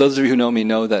 And so those of you who know me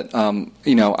know that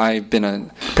I've been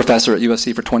a professor at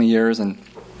USC for 20 years, and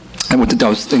I was at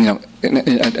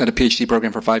a PhD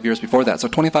program for 5 years before that. So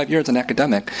 25 years an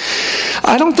academic.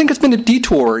 I don't think it's been a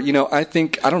detour. I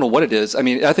don't know what it is.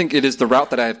 I think it is the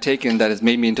route that I have taken that has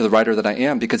made me into the writer that I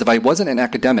am, because if I wasn't an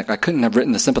academic, I couldn't have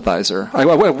written The Sympathizer. I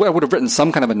would have written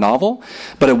some kind of a novel,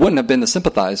 but it wouldn't have been The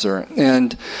Sympathizer.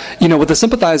 And, with The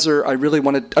Sympathizer, I really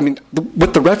wanted,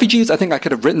 with the refugees, I think I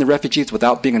could have written The Refugees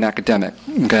without being an academic,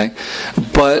 okay?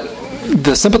 But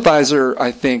The Sympathizer,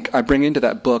 I think, I bring into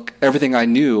that book everything I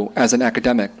knew as an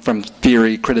academic from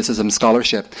theory, criticism,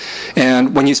 scholarship.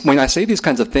 And when I say these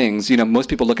kinds of things, most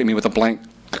people look at me with a blank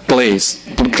glaze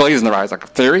in their eyes, like,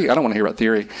 theory? I don't want to hear about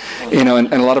theory. And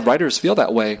a lot of writers feel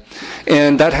that way.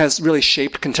 And that has really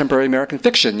shaped contemporary American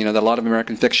fiction. That a lot of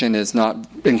American fiction is not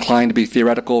inclined to be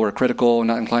theoretical or critical,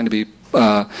 not inclined to be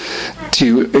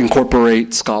to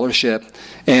incorporate scholarship.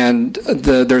 And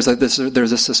there's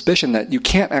a suspicion that you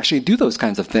can't actually do those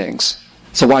kinds of things.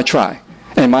 So why try?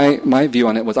 And my view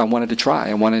on it was I wanted to try.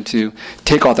 I wanted to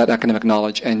take all that academic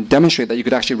knowledge and demonstrate that you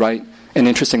could actually write an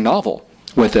interesting novel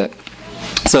with it.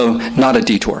 So not a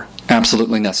detour.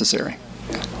 Absolutely necessary.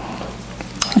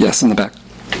 Yes, in the back.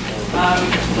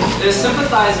 The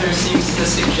Sympathizer seems to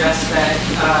suggest that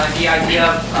the idea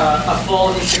of a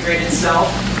full integrated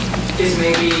self is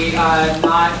maybe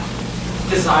not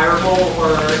desirable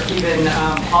or even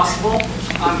possible.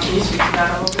 Can you speak to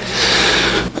that a little bit?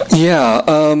 Yeah.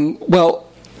 Well,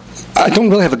 I don't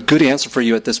really have a good answer for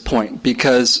you at this point,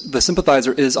 because The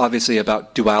Sympathizer is obviously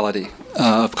about duality,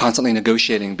 of constantly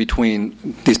negotiating between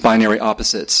these binary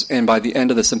opposites. And by the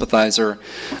end of The Sympathizer,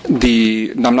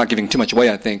 I'm not giving too much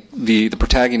away, I think, the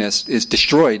protagonist is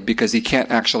destroyed because he can't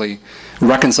actually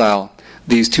reconcile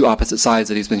these two opposite sides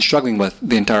that he's been struggling with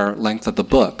the entire length of the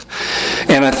book.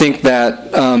 And I think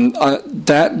that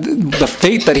the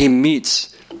fate that he meets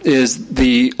is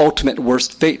the ultimate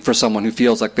worst fate for someone who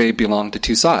feels like they belong to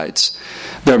two sides.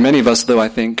 There are many of us, though, I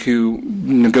think, who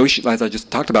negotiate, as I just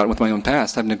talked about with my own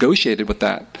past, have negotiated with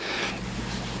that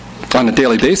on a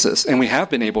daily basis. And we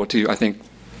have been able to, I think,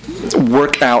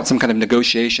 work out some kind of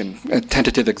negotiation, a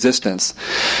tentative existence.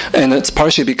 And it's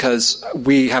partially because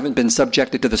we haven't been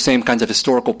subjected to the same kinds of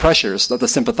historical pressures that The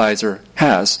Sympathizer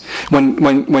has.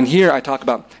 When here I talk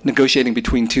about negotiating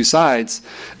between two sides,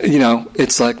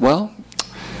 it's like, well,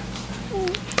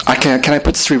 can I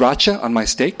put sriracha on my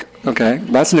steak? Okay,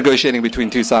 that's negotiating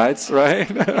between two sides, right?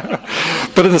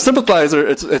 But in The Sympathizer,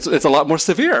 it's a lot more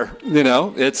severe.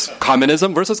 It's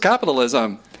communism versus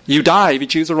capitalism. you die if you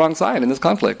choose the wrong side in this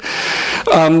conflict.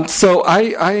 So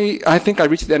I think I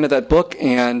reached the end of that book,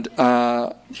 and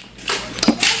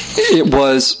it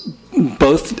was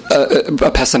both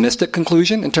a pessimistic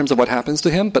conclusion in terms of what happens to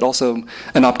him, but also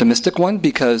an optimistic one,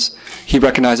 because he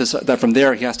recognizes that from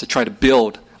there he has to try to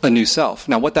build a new self.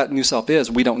 Now, what that new self is,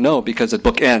 we don't know, because the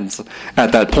book ends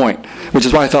at that point, which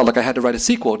is why I felt like I had to write a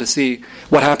sequel to see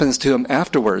what happens to him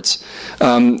afterwards.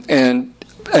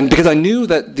 And because I knew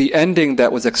that the ending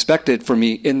that was expected for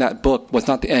me in that book was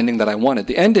not the ending that I wanted.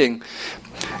 The ending,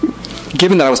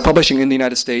 given that I was publishing in the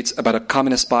United States about a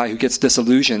communist spy who gets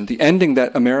disillusioned, the ending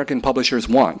that American publishers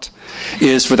want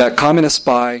is for that communist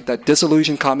spy, that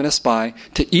disillusioned communist spy,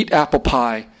 to eat apple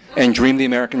pie and dream the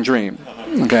American dream.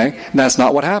 Okay? And that's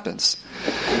not what happens.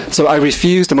 So I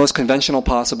refused the most conventional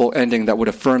possible ending that would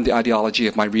affirm the ideology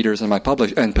of my readers and my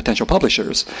and potential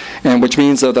publishers, and which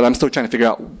means, though, that I'm still trying to figure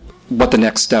out what the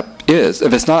next step is.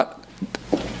 If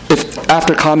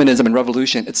after communism and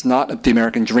revolution, it's not the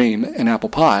American dream and apple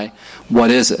pie, what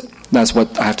is it? That's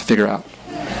what I have to figure out.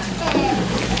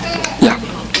 Yeah.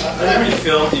 Are there any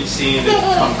films you've seen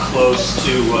that come close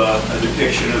to a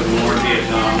depiction of the war in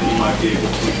Vietnam that you might be able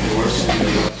to endorse?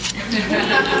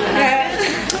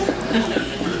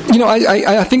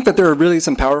 I think that there are really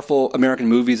some powerful American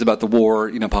movies about the war,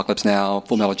 Apocalypse Now,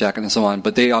 Full Metal Jacket, and so on,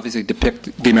 but they obviously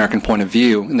depict the American point of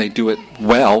view, and they do it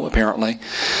well, apparently.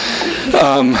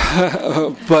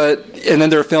 And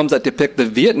then there are films that depict the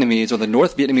Vietnamese or the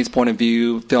North Vietnamese point of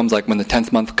view, films like When the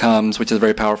 10th Month Comes, which is a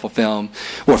very powerful film,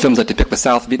 or films that depict the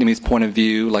South Vietnamese point of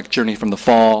view, like Journey from the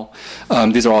Fall.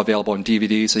 These are all available on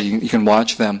DVD, so you can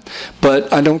watch them.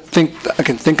 But I don't think I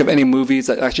can think of any movies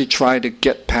that actually try to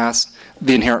get past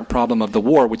the inherent problem of the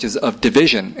war, which is of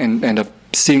division and of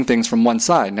seeing things from one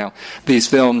side. Now, these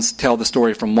films tell the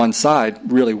story from one side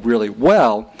really, really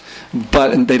well,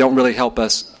 but they don't really help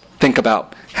us think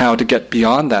about how to get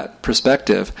beyond that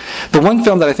perspective. The one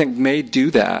film that I think may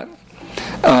do that,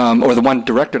 or the one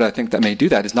director that I think that may do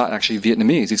that, is not actually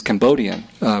Vietnamese. He's Cambodian,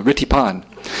 Ritipan.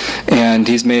 And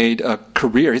he's made a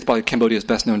career, he's probably Cambodia's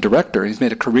best-known director. He's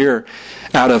made a career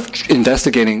out of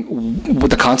investigating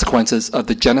the consequences of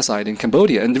the genocide in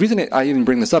Cambodia. And the reason I even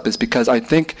bring this up is because I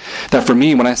think that for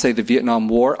me, when I say the Vietnam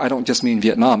War, I don't just mean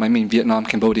Vietnam. I mean Vietnam,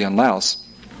 Cambodia, and Laos.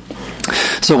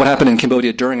 So what happened in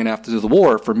Cambodia during and after the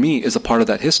war, for me, is a part of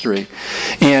that history.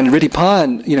 And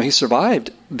Ritipan, he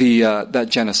survived that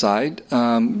genocide.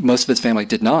 Most of his family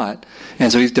did not.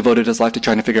 And so he's devoted his life to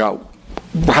trying to figure out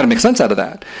how to make sense out of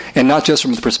that. And not just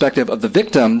from the perspective of the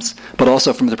victims, but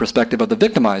also from the perspective of the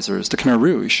victimizers, the Khmer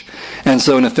Rouge. And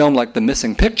so in a film like The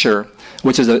Missing Picture,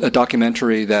 which is a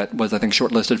documentary that was, I think,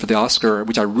 shortlisted for the Oscar,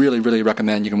 which I really, really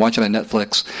recommend. You can watch it on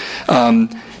Netflix.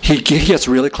 He gets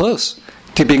really close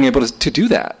to being able to do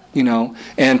that,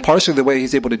 and partially the way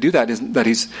he's able to do that is that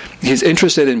he's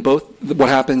interested in both what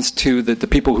happens to the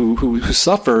people who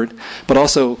suffered, but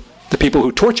also the people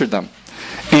who tortured them.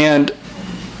 And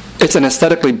it's an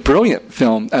aesthetically brilliant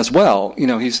film as well.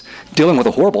 He's dealing with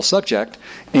a horrible subject,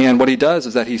 and what he does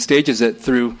is that he stages it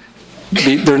through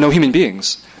there are no human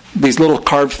beings. These little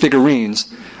carved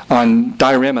figurines on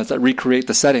dioramas that recreate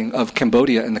the setting of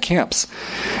Cambodia and the camps.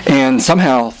 And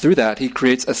somehow, through that, he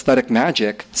creates aesthetic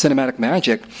magic, cinematic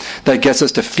magic, that gets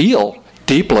us to feel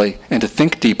deeply and to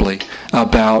think deeply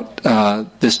about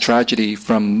this tragedy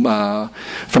from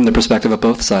the perspective of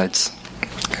both sides.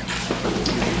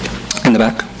 In the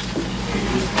back.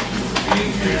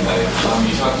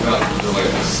 You talked about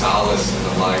the solace in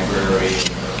the library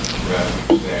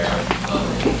there.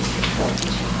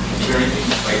 Is there anything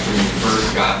when you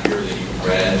first got here that you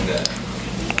read that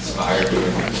inspired you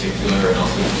in particular, and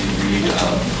also did you read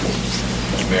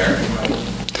American writers?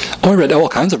 Oh, I read all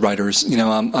kinds of writers.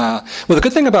 Well, the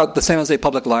good thing about the San Jose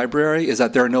Public Library is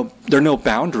that there are no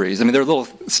boundaries. I mean, there are little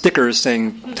stickers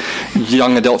saying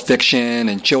young adult fiction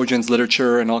and children's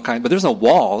literature and all kinds, but there's no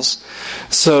walls.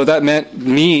 So that meant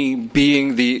me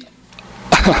being the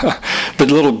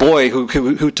little boy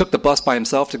who took the bus by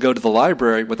himself to go to the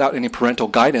library without any parental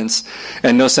guidance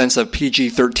and no sense of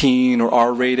PG-13 or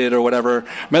R-rated or whatever,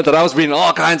 meant that I was reading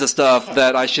all kinds of stuff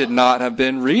that I should not have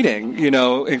been reading,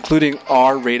 including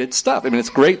R-rated stuff. I mean, it's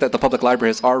great that the public library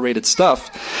has R-rated stuff,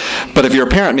 but if you're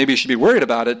a parent, maybe you should be worried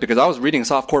about it, because I was reading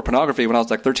softcore pornography when I was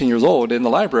like 13 years old in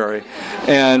the library.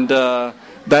 And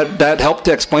that helped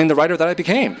to explain the writer that I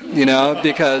became,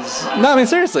 because,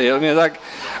 seriously,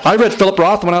 I read Philip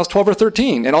Roth when I was 12 or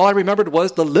 13, and all I remembered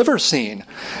was the liver scene.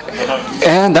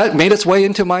 And that made its way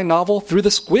into my novel through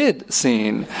the squid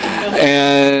scene.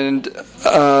 And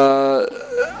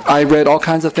I read all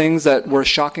kinds of things that were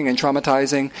shocking and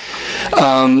traumatizing.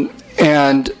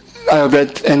 And I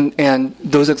read, and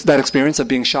that experience of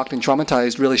being shocked and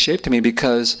traumatized really shaped me,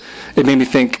 because it made me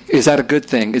think, is that a good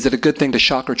thing? Is it a good thing to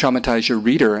shock or traumatize your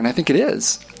reader? And I think it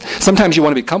is. Sometimes you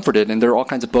want to be comforted, and there are all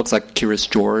kinds of books like Curious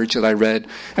George that I read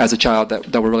as a child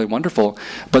that were really wonderful.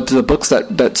 But the books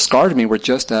that scarred me were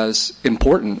just as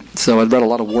important. So I read a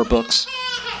lot of war books.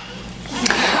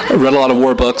 And read a lot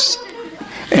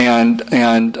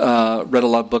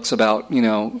of books about,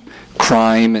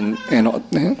 crime and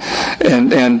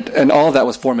all of that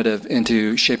was formative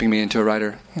into shaping me into a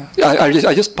writer. I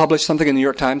just published something in the New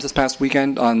York Times this past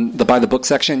weekend on the By the Book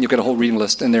section. You get a whole reading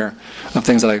list in there of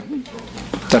things that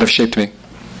have shaped me.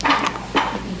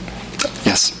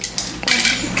 Yes.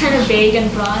 This is kind of vague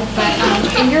and broad,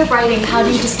 but in your writing, how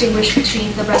do you distinguish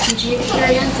between the refugee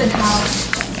experience and how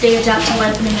they adapt to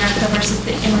life in America versus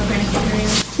the immigrant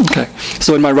experience? Okay.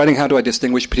 So in my writing, how do I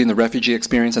distinguish between the refugee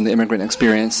experience and the immigrant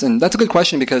experience? And that's a good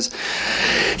question, because,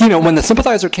 when the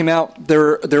Sympathizer came out,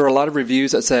 there were a lot of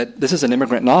reviews that said, this is an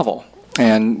immigrant novel.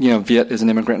 And, Viet is an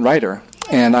immigrant writer.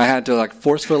 And I had to,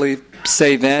 forcefully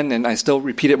say then, and I still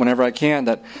repeat it whenever I can,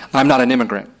 that I'm not an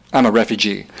immigrant. I'm a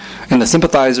refugee. And The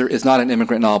Sympathizer is not an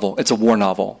immigrant novel. It's a war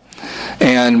novel.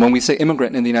 And when we say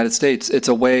immigrant in the United States, it's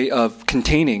a way of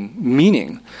containing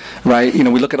meaning, right? We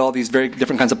look at all these very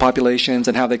different kinds of populations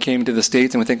and how they came to the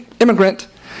States, and we think, immigrant.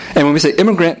 And when we say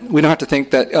immigrant, we don't have to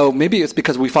think that, maybe it's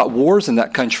because we fought wars in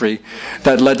that country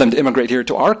that led them to immigrate here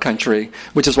to our country,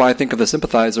 which is why I think of The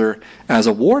Sympathizer as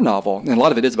a war novel. And a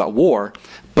lot of it is about war.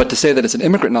 But to say that it's an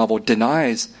immigrant novel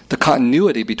denies the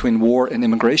continuity between war and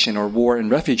immigration, or war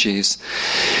and refugees.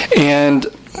 And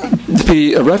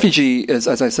a refugee is,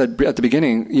 as I said at the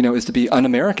beginning, is to be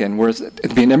un-American, whereas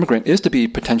to be an immigrant is to be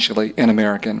potentially an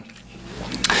American.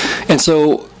 And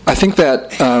so I think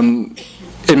that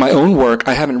in my own work,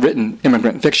 I haven't written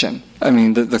immigrant fiction. I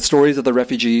mean, the stories of the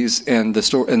refugees and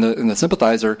the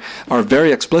Sympathizer are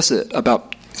very explicit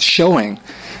about showing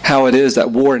how it is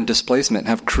that war and displacement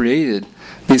have created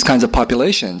these kinds of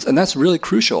populations, and that's really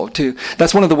crucial.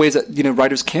 That's one of the ways that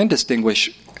writers can distinguish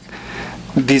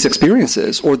these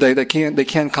experiences, or they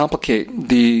can complicate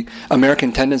the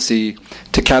American tendency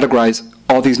to categorize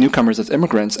all these newcomers as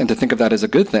immigrants and to think of that as a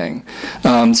good thing.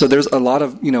 So there's a lot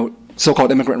of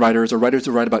so-called immigrant writers, or writers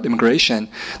who write about immigration,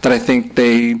 that I think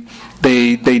they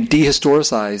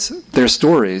dehistoricize their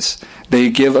stories. They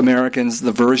give Americans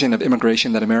the version of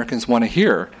immigration that Americans want to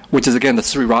hear, which is, again, the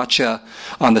sriracha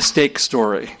on the steak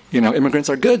story. Immigrants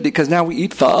are good because now we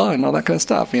eat pho and all that kind of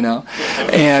stuff,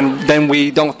 And then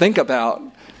we don't think about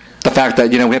the fact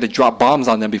that, we had to drop bombs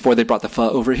on them before they brought the pho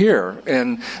over here.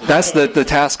 And that's the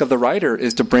task of the writer,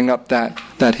 is to bring up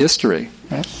that history,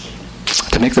 right?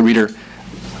 To make the reader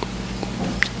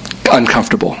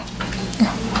uncomfortable.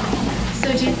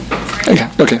 So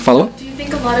Okay, follow up. Do you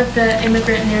think a lot of the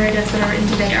immigrant narratives that are written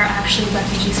today are actually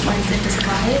refugee stories in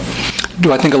disguise?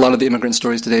 Do I think a lot of the immigrant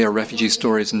stories today are refugee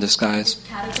stories in disguise?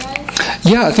 Categorized?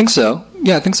 Yeah, I think so.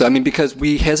 I mean, because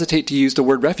we hesitate to use the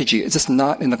word refugee. It's just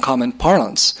not in the common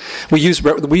parlance. We use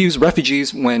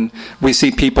refugees when we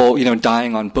see people,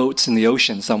 dying on boats in the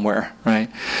ocean somewhere, right?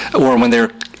 Or when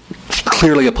they're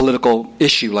clearly a political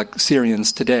issue, like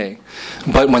Syrians today.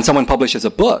 But when someone publishes a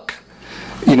book,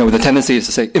 the tendency is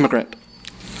to say immigrant,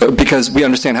 because we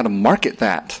understand how to market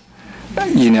that,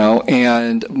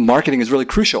 and marketing is really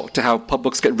crucial to how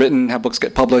books get written, how books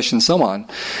get published, and so on.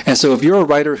 And so if you're a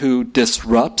writer who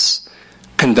disrupts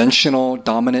conventional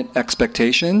dominant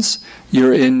expectations,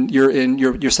 you're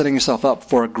setting yourself up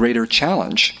for a greater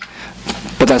challenge.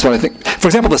 But that's what I think. For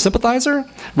example, The Sympathizer,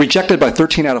 rejected by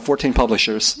 13 out of 14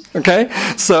 publishers. Okay?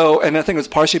 So, and I think it was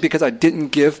partially because I didn't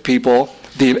give people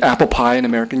the apple pie and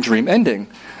American dream ending.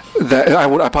 That I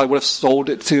probably would have sold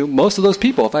it to most of those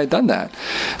people if I had done that.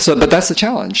 So, but that's the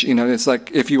challenge. It's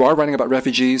like if you are writing about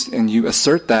refugees and you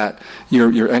assert that,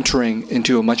 you're entering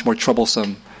into a much more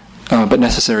troublesome but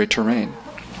necessary terrain.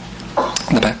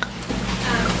 In the back.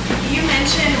 You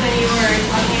mentioned when you were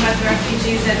talking about the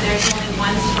refugees that there's only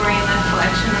one story in the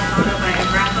collection that's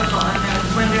autobiographical, and I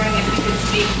was wondering if you could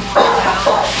speak more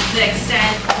about the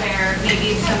extent where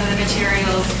maybe some of the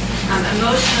materials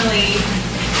emotionally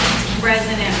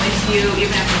resonant with you,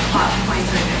 even if the plot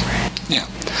points are different. Yeah.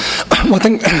 Well, I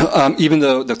think even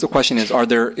though the question is, are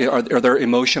there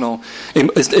emotional?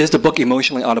 Is the book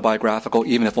emotionally autobiographical,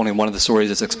 even if only one of the stories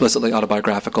is explicitly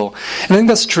autobiographical? And I think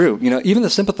that's true. Even The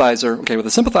Sympathizer. Okay, well, The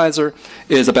Sympathizer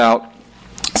is about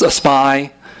a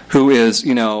spy who is,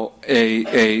 a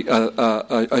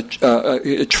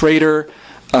traitor,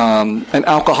 an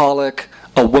alcoholic,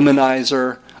 a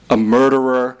womanizer, a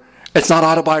murderer. It's not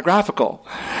autobiographical,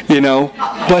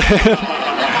 but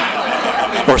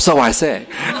or so I say.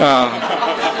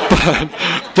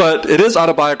 but it is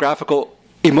autobiographical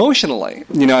emotionally.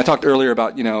 I talked earlier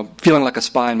about, feeling like a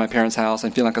spy in my parents' house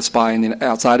and feeling like a spy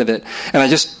outside of it. And I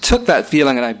just took that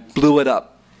feeling and I blew it up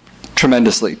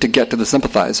tremendously to get to the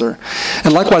Sympathizer.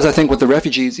 And likewise, I think with the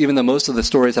refugees, even though most of the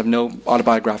stories have no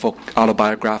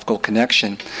autobiographical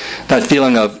connection, that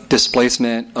feeling of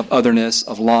displacement, of otherness,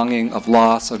 of longing, of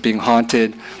loss, of being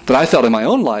haunted, that I felt in my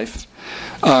own life,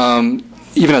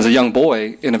 even as a young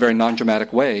boy, in a very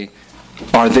non-dramatic way,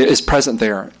 is present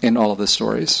there in all of the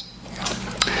stories.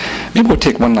 Maybe we'll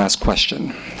take one last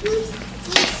question.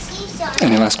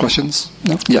 Any last questions?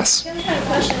 No? Yes. I have a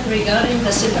question regarding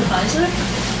the Sympathizer.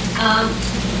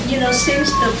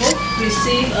 Since the book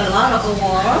received a lot of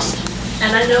awards,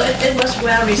 and I know it was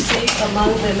well received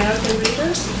among the American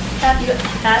readers, have you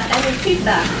had any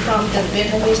feedback from the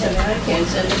Vietnamese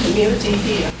Americans and the community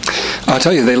here? I'll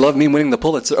tell you, they love me winning the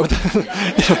Pulitzer.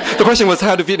 The question was,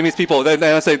 how do Vietnamese people? And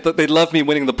I say they love me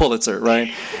winning the Pulitzer,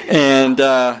 right? And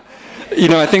I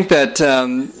think that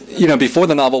before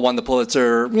the novel won the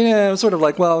Pulitzer, it was sort of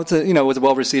like, well, it was a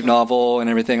well-received novel and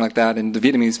everything like that, and the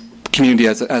Vietnamese community,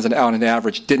 as an out and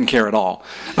average, didn't care at all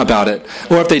about it.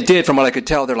 Or if they did, from what I could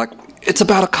tell, they're like, it's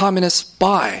about a communist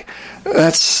spy.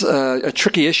 That's a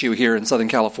tricky issue here in Southern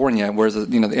California, whereas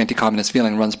the anti-communist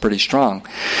feeling runs pretty strong.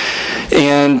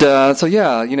 And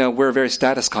we're very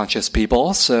status-conscious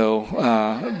people, so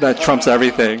that trumps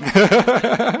everything.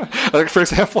 Like, for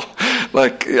example,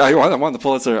 I won the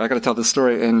Pulitzer. I got to tell this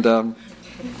story, and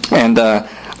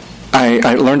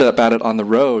I learned about it on the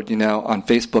road, on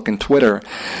Facebook and Twitter,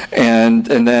 and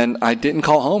then I didn't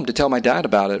call home to tell my dad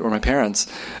about it or my parents.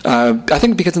 I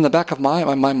think because in the back of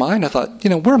my mind, I thought,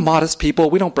 we're modest people.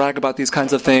 We don't brag about these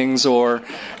kinds of things, or,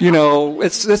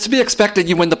 it's to be expected.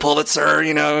 You win the Pulitzer,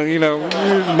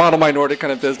 model minority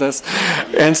kind of business.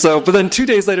 And so, but then 2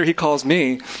 days later, he calls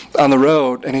me on the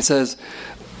road and he says,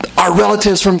 our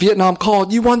relatives from Vietnam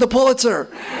called, you won the Pulitzer,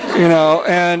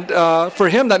 and for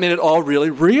him that made it all really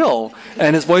real,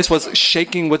 and his voice was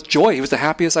shaking with joy. He was the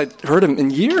happiest I'd heard him in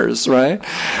years, right?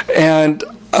 And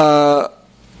I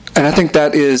think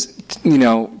that is,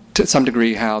 to some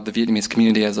degree, how the Vietnamese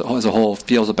community as a whole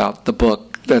feels about the book.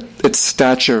 That its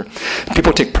stature,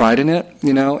 people take pride in it,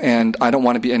 and I don't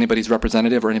want to be anybody's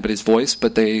representative or anybody's voice,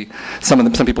 but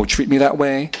some people treat me that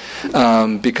way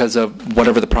because of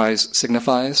whatever the prize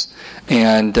signifies.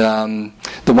 And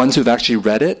the ones who've actually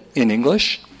read it in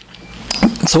English,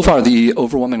 so far the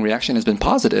overwhelming reaction has been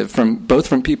positive, both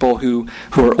from people who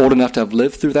are old enough to have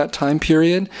lived through that time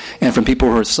period, and from people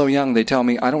who are so young they tell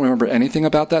me, I don't remember anything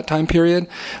about that time period,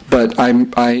 but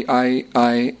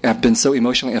I have been so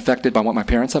emotionally affected by what my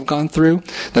parents have gone through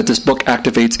that this book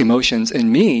activates emotions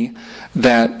in me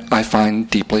that I find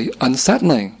deeply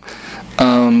unsettling.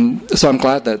 So I'm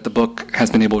glad that the book has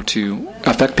been able to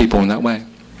affect people in that way.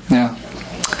 Yeah.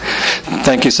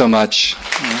 Thank you so much.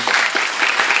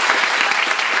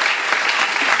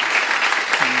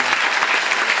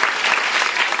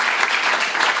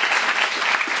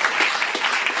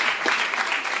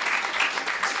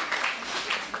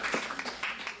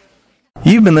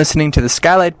 You've been listening to the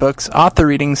Skylight Books Author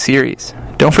Reading Series.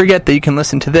 Don't forget that you can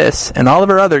listen to this and all of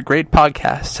our other great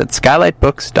podcasts at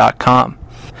skylightbooks.com.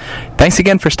 Thanks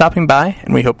again for stopping by,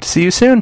 and we hope to see you soon.